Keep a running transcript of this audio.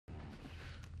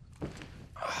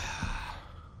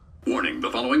Warning, the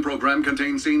following program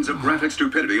contains scenes of graphic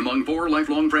stupidity among four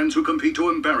lifelong friends who compete to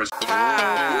embarrass.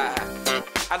 I'd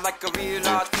like a real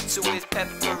large pizza with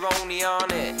pepperoni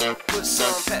on it. Put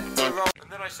some pepperoni.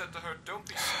 And then I said to her, don't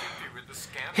be skimpy with the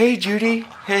scam. Hey, Judy.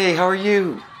 Hey, how are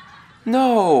you?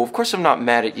 No, of course I'm not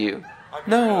mad at you.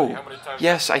 No.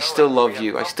 Yes, I still love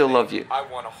you. I still love you.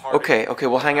 Okay,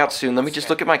 we'll hang out soon. Let me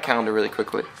just look at my calendar really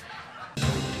quickly.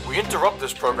 We interrupt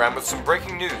this program with some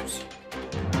breaking news.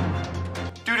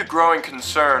 Due to growing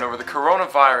concern over the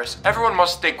coronavirus, everyone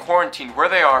must stay quarantined where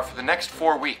they are for the next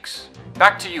 4 weeks.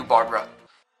 Back to you, Barbara.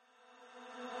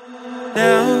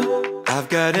 Now I've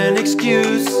got an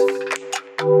excuse,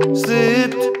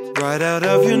 slipped right out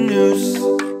of your noose.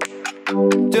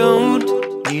 Don't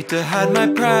need to hide my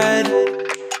pride,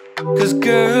 'cause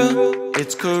girl,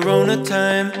 it's corona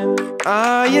time.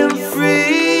 I am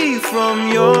free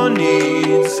from your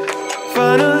needs.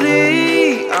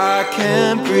 Finally, I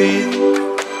can breathe.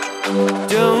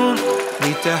 Don't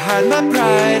need to hide my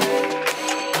pride,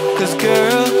 'cause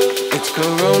girl, it's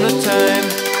corona time.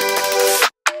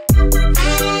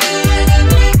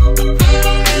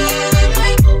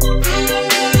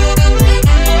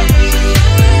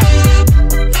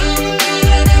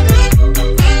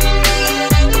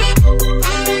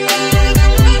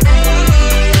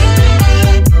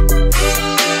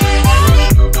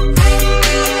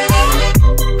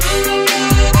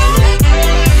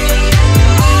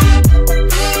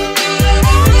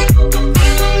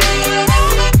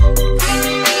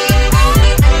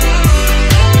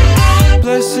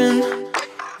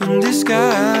 In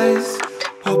disguise,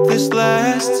 hope this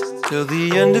lasts till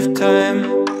the end of time.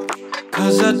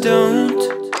 'Cause I don't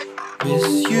miss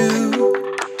you,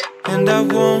 and I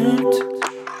won't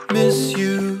miss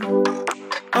you.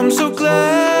 I'm so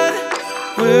glad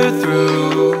we're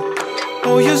through.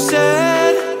 Oh, you're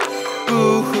sad,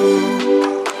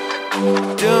 boo-hoo.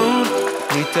 Don't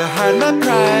need to hide my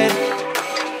pride,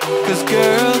 'cause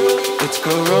girl, it's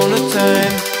corona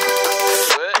time.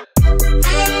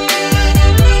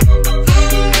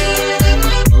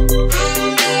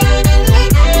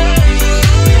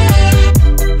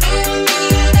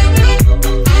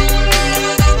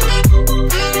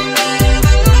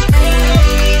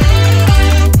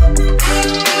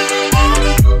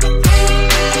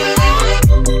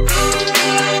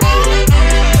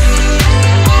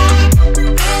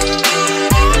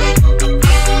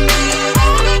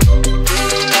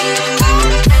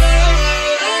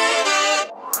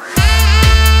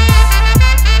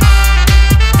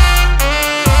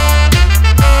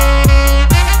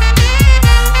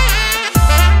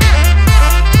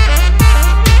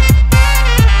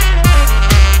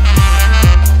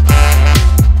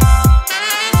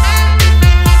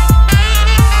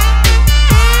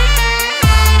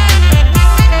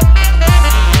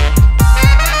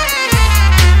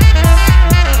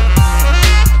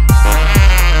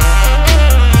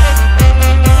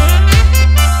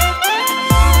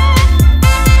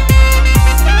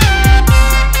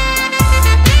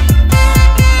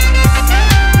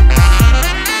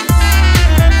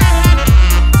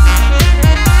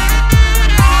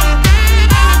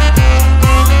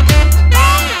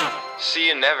 See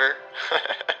you never.